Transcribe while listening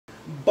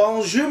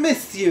Bonjour,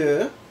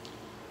 monsieur.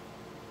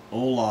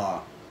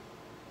 Hola.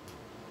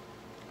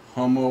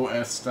 Homo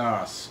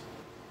estas.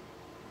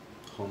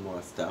 Homo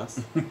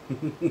estas?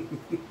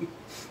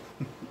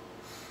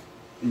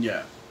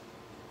 Yeah.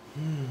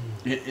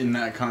 In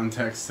that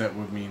context, that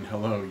would mean,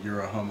 hello,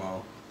 you're a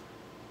homo.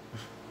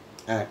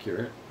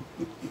 Accurate.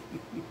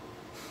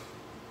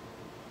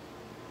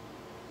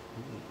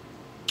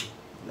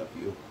 Love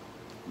you.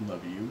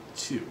 Love you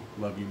too.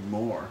 Love you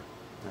more.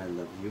 I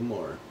love you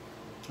more.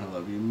 I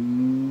love you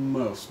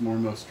more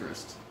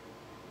mostrest.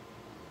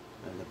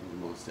 I love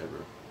you most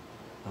ever.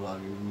 I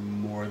love you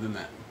more than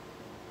that.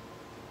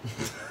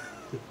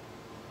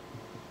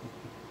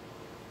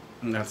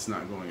 And that's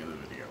not going in the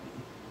video.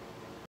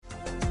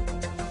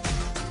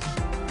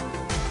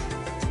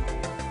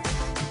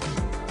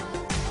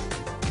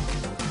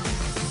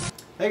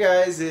 Hey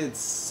guys, it's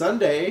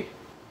Sunday.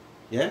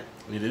 Yeah?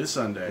 It is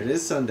Sunday. It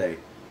is Sunday.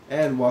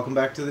 And welcome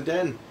back to the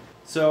den.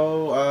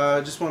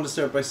 So, just wanted to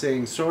start by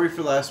saying sorry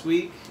for last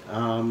week.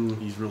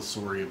 He's real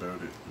sorry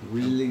about it.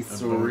 Really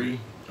sorry.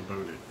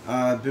 About it.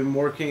 I've been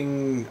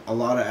working a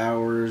lot of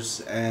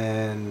hours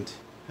and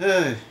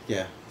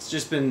yeah, it's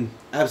just been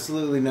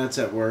absolutely nuts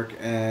at work,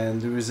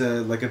 and there was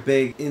a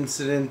big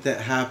incident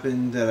that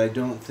happened that I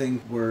don't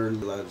think we're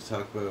allowed to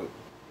talk about.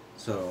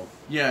 So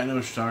Yeah, I know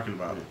what you're talking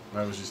about.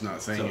 I was just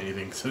not saying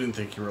anything because I didn't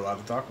think you were allowed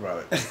to talk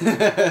about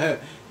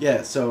it.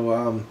 yeah,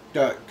 so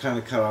got kind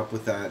of caught up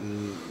with that,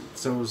 and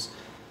so it was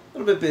a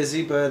little bit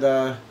busy,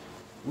 but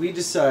we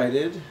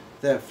decided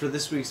that for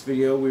this week's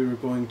video we were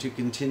going to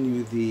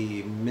continue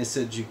the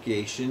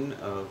miseducation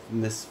of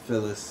Miss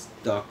Phyllis,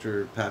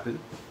 Dr. Papin.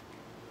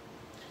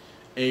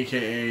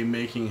 AKA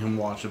making him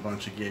watch a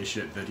bunch of gay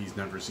shit that he's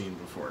never seen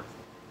before.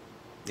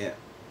 Yeah,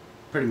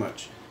 pretty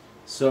much.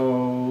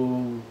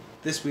 So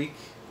this week,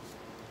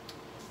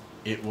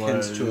 It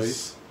was Ken's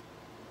choice.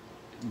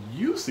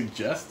 You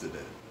suggested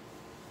it.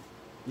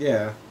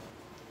 Yeah,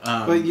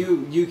 but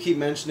you keep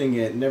mentioning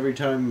it, and every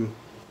time.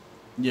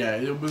 Yeah,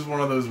 it was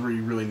one of those where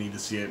you really need to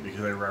see it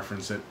because I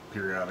reference it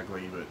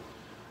periodically. But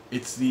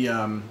it's the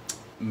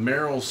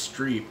Meryl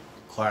Streep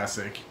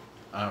classic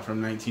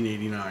from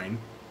 1989,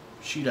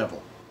 She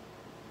Devil.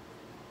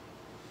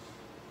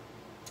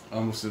 I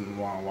almost didn't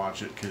want to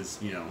watch it because,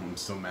 you know, I'm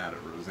so mad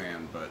at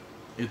Roseanne, but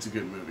it's a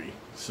good movie.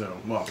 So,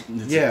 well,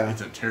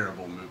 it's a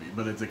terrible movie,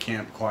 but it's a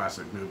camp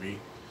classic movie.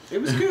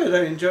 It was good.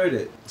 I enjoyed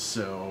it.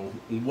 So,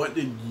 what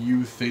did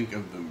you think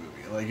of the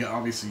movie? Like,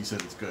 obviously you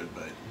said it's good,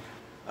 but...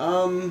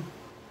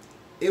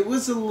 It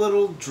was a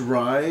little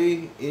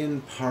dry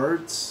in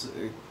parts.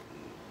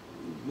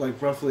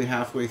 Like, roughly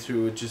halfway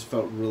through, it just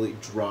felt really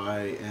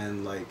dry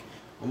and, like,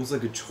 almost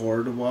like a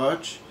chore to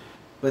watch.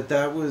 But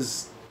that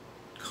was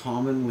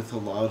common with a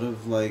lot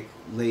of, like,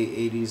 late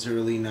 80s,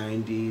 early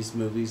 90s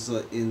movies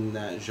in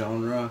that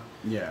genre.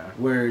 Yeah.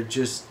 Where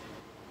just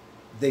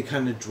they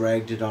kind of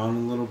dragged it on a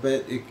little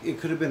bit.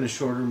 It could have been a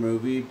shorter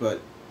movie,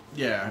 but...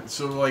 Yeah,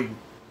 so, like,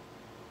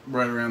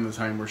 right around the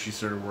time where she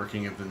started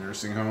working at the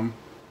nursing home.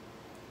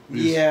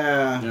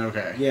 Yeah.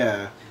 Okay.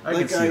 Yeah. I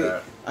can see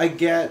that. I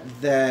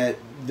get that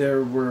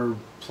there were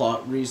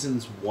plot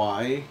reasons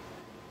why.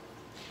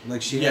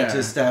 Like, she had to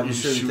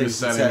establish certain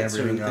things and set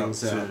certain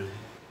things up.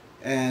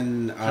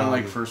 And kind of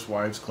like First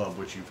Wives Club,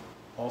 which you've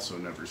also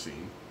never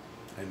seen.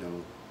 I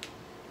know.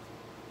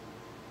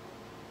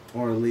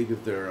 Or A League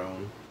of Their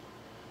Own.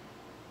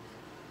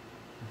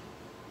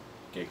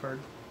 Gay card.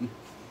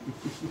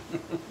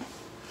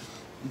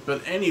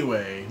 But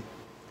anyway,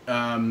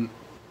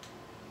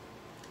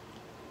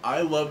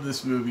 I love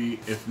this movie,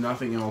 if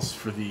nothing else,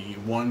 for the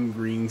one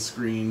green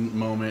screen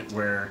moment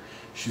where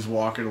she's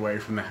walking away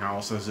from the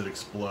house as it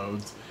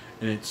explodes,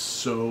 and it's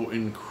so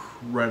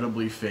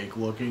incredibly fake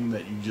looking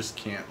that you just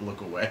can't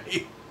look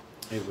away.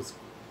 It was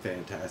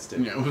fantastic.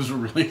 Yeah, it was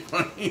really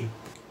funny.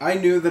 I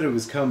knew that it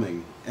was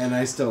coming, and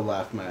I still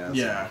laughed my ass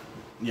off.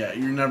 Yeah,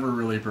 you're never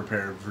really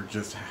prepared for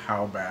just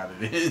how bad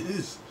it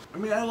is. I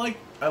mean, I like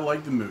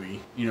the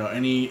movie. You know,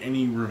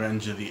 any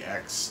Revenge of the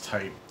X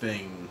type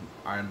thing,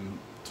 I'm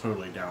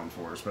totally down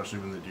for, especially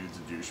when the dude's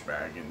a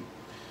douchebag, and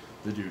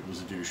the dude was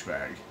a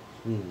douchebag.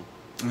 Mm.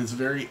 And it's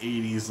very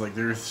 80s. Like,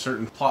 there are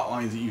certain plot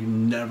lines that you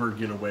never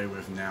get away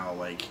with now.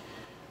 Like,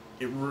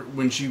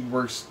 when she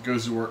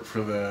goes to work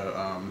for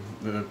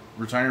the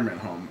retirement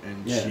home,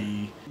 and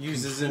she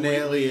uses an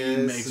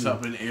alias, makes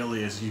up an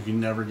alias. You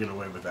can never get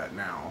away with that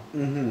now.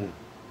 Mm-hmm.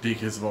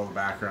 Because of all the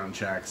background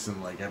checks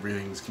and, like,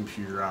 everything's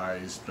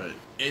computerized, but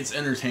it's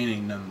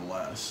entertaining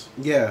nonetheless.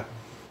 Yeah.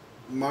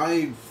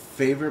 My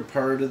favorite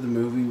part of the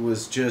movie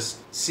was just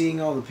seeing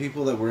all the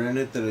people that were in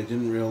it that I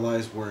didn't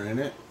realize were in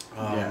it.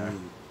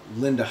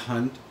 Linda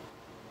Hunt.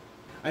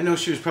 I know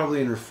she was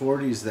probably in her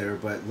 40s there,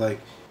 but,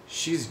 like,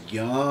 she's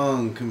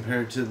young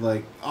compared to,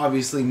 like,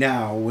 obviously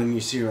now when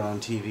you see her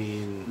on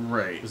TV and...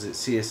 Right. Was it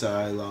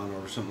CSI, Law &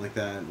 Order, or something like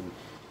that? And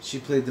she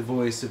played the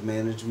voice of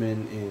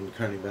management in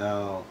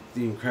Carnival,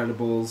 The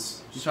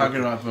Incredibles. You're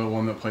talking about the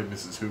one that played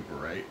Mrs. Hooper,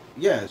 right?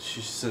 Yeah,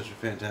 she's such a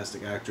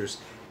fantastic actress.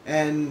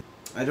 And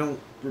I don't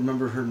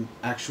remember her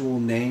actual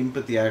name,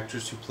 but the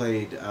actress who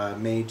played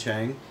Mei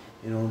Chang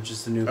in Orange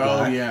is the New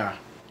Black. Oh, yeah.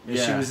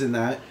 Yeah. She was in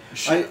that.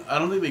 I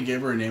don't think they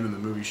gave her a name in the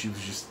movie. She was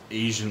just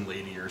Asian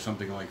lady or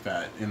something like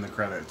that in the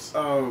credits.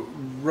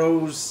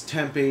 Rose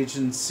Temp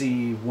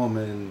Agency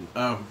Woman.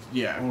 Oh,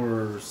 yeah.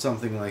 Or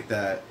something like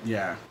that.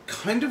 Yeah.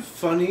 Kind of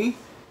funny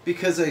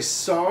because I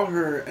saw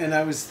her and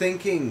I was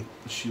thinking...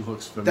 She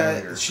looks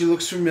familiar. She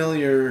looks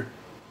familiar.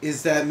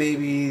 Is that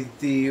maybe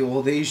the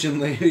old Asian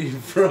lady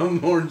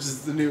from Orange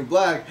is the New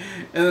Black?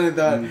 And I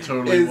thought,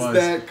 totally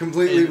that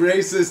completely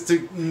racist to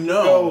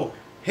go,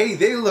 hey,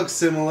 they look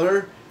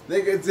similar.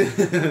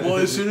 Well,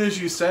 as soon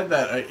as you said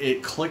that,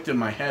 it clicked in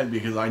my head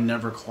because I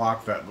never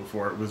clocked that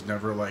before. It was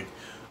never like,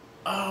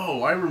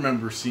 oh, I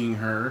remember seeing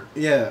her.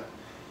 Yeah.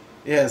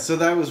 Yeah, so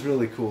that was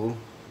really cool.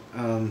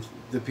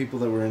 The people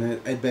that were in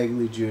it, Ed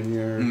Begley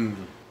Jr.,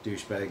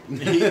 douchebag.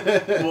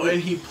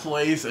 And he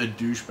plays a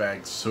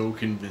douchebag so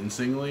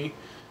convincingly.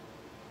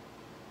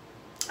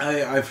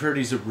 I've heard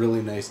he's a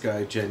really nice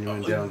guy,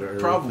 genuine, down to earth.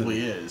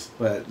 Probably is.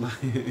 But,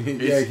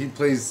 yeah, he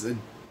plays a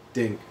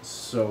dink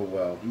so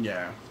well.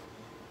 Yeah.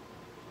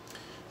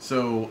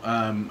 So,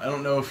 I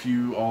don't know if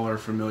you all are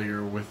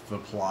familiar with the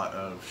plot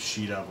of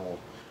She-Devil,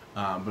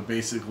 but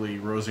basically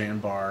Roseanne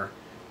Barr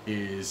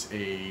is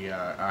a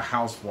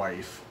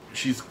housewife.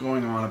 She's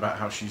going on about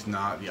how she's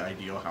not the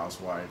ideal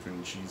housewife,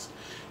 and she's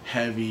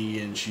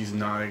heavy, and she's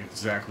not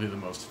exactly the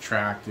most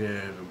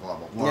attractive, and blah,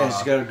 blah, blah. Yeah,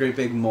 she's got a great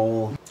big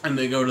mole. And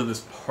they go to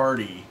this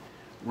party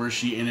where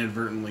she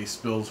inadvertently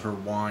spills her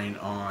wine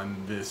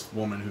on this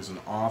woman who's an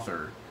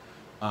author,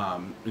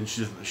 and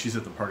she's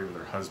at the party with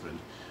her husband,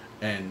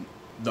 and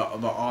the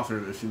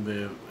author is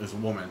a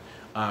woman,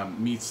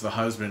 meets the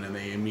husband, and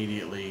they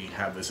immediately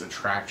have this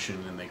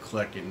attraction, and they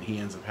click, and he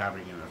ends up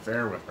having an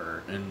affair with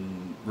her.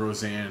 And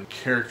Roseanne's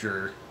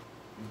character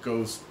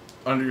goes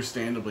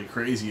understandably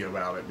crazy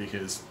about it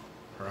because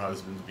her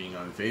husband's being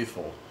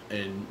unfaithful,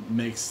 and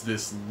makes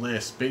this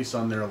list based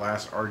on their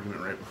last argument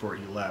right before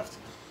he left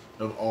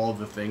of all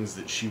the things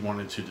that she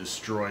wanted to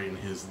destroy in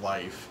his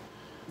life.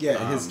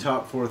 Yeah, his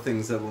top 4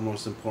 things that were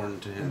most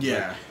important to him.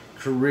 Yeah. Like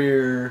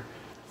career...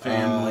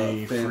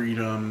 Family,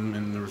 freedom,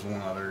 and there was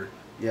one other.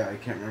 Yeah, I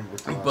can't remember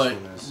what the last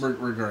one is.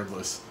 But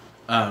regardless,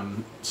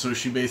 so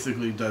she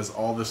basically does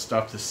all this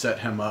stuff to set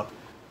him up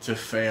to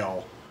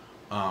fail,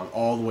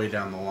 all the way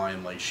down the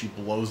line. Like, she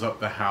blows up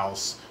the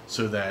house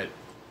so that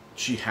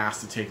she has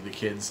to take the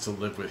kids to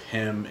live with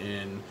him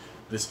in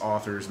this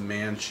author's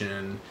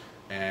mansion,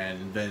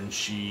 and then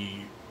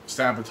she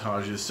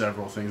sabotages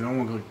several things. I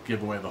won't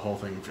give away the whole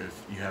thing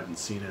if you haven't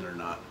seen it or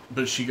not.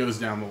 But she goes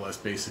down the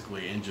list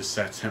basically and just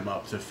sets him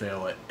up to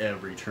fail at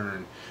every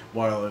turn,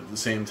 while at the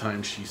same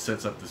time she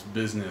sets up this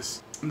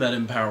business that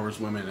empowers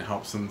women and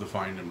helps them to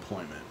find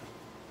employment.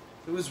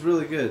 It was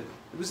really good.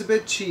 It was a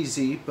bit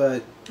cheesy,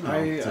 but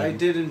I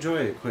did enjoy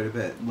it quite a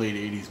bit. Late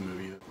 80s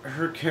movie.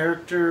 Her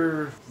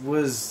character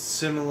was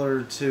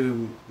similar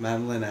to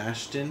Madeline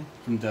Ashton.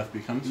 From Death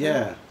Becomes Her?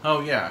 Yeah.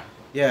 Oh, yeah.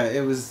 Yeah,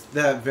 it was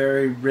that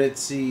very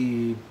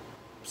ritzy,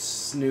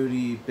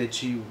 snooty,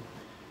 bitchy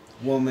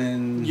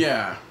woman.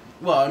 Yeah.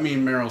 Well, I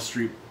mean, Meryl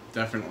Streep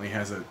definitely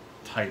has a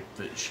type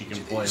that she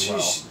can play well.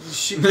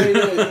 She played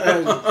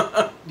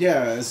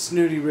a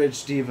snooty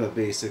rich diva,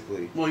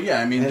 basically. Well,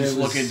 yeah, I mean, just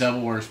look at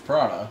Devil Wears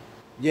Prada.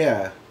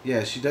 Yeah,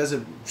 she does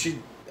it.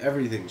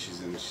 Everything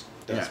she's in, she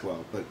does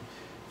well. But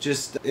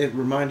just, it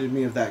reminded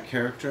me of that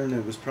character, and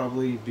it was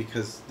probably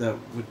because that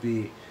would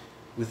be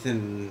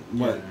within,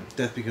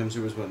 Death Becomes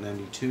Her was,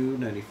 92,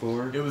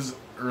 94? It was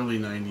early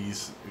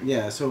 90s.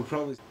 Yeah, so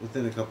probably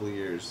within a couple of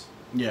years.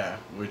 Yeah,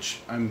 which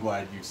I'm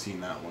glad you've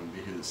seen that one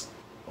because,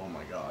 oh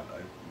my god,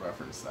 I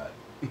referenced that.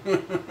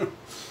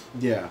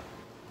 Yeah,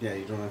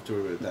 you don't have to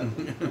worry about that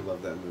movie. I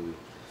love that movie.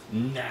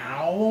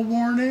 Now a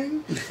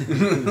warning?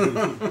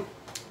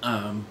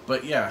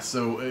 But yeah,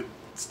 so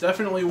it's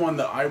definitely one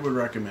that I would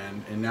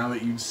recommend, and now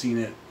that you've seen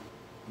it,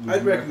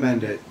 I'd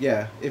recommend it,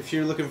 yeah. If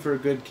you're looking for a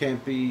good,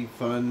 campy,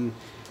 fun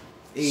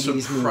 80s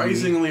movie.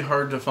 Surprisingly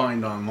hard to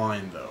find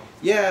online, though.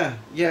 Yeah,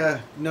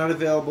 not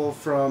available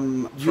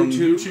from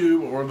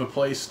YouTube or the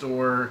Play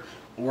Store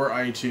or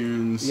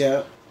iTunes.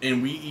 Yeah.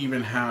 And we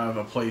even have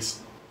a place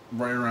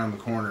right around the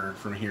corner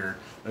from here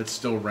that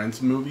still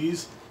rents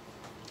movies.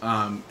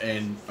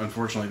 And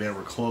unfortunately they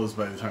were closed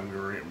by the time we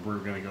were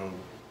going to go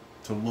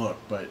to look,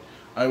 but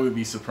I would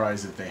be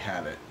surprised if they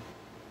had it,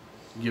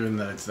 given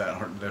that it's that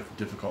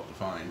difficult to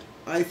find.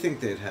 I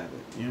think they'd have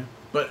it. Yeah.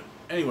 But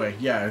anyway,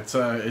 yeah, it's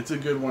a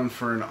good one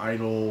for an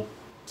idle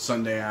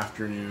Sunday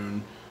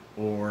afternoon,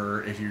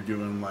 or if you're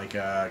doing like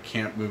a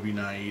camp movie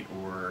night,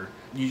 or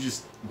you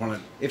just want to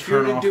if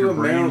you're turn to do off a your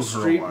brain Meryl for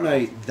a Streep while.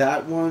 night,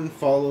 that one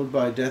followed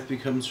by Death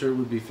Becomes Her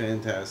would be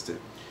fantastic.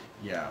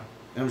 Yeah.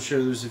 I'm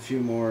sure there's a few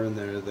more in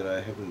there that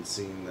I haven't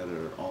seen that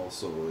are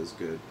also as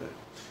good, but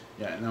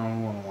yeah, now I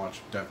want to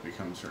watch Death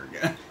Becomes Her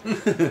again.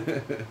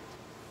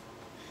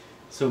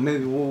 So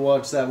maybe we'll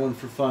watch that one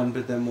for fun,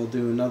 but then we'll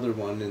do another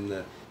one in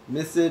the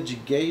Miss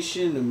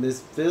Edugaytion of Miss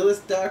Phyllis,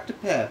 Dr.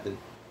 Papin.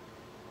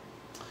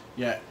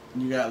 Yeah,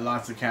 you got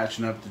lots of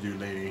catching up to do,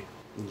 lady.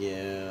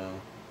 Yeah.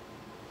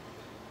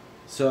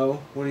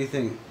 So, what do you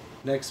think?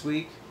 Next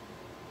week?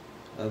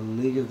 A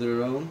League of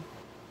Their Own.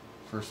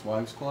 First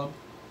Wives Club.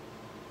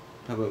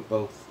 How about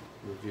both?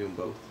 Review them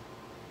both.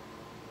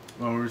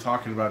 Well, we were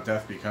talking about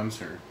Death Becomes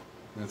Her.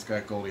 And it's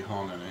got Goldie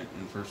Hawn in it,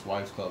 and First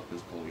Wives Club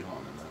is Goldie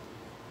Hawn in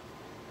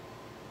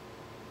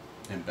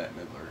it. And Bette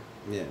Midler.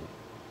 Yeah.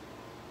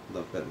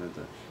 Love Bette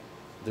Midler.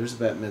 There's a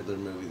Bette Midler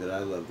movie that I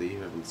love that you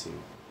haven't seen.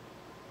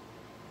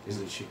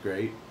 Isn't she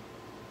great?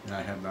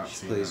 I have not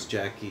seen She plays that.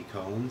 Jackie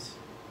Collins.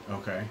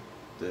 Okay.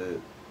 The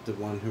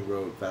one who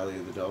wrote Valley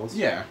of the Dolls.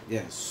 Yeah.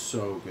 Yeah,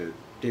 so good.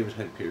 David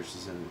Hyde Pierce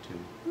is in it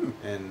too.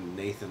 And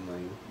Nathan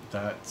Lane.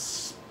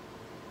 That's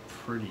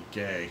pretty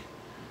gay.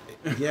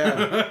 Yeah.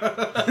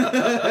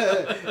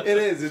 It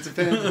is. It's a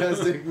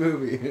fantastic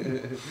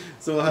movie.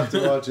 So we'll have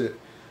to watch it.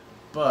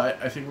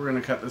 But I think we're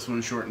going to cut this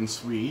one short and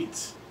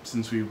sweet,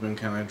 since we've been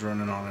kind of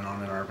droning on and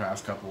on in our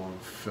past couple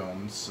of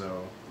films.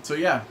 So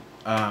yeah.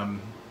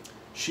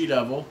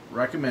 She-Devil,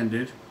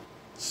 recommended.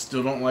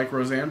 Still don't like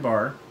Roseanne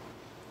Barr.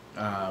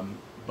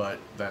 But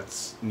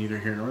that's neither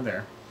here nor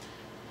there.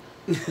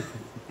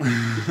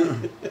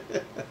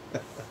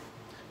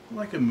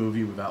 Like a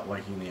movie without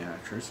liking the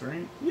actress,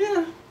 right?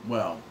 Yeah.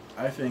 Well,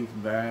 I think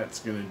that's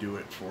going to do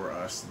it for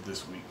us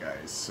this week,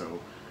 guys. So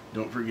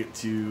don't forget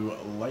to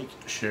like,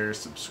 share,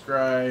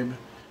 subscribe,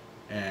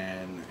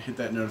 and hit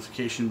that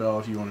notification bell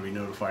if you want to be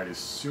notified as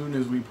soon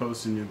as we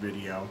post a new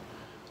video.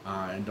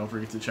 And don't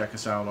forget to check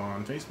us out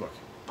on Facebook.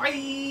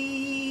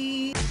 Bye!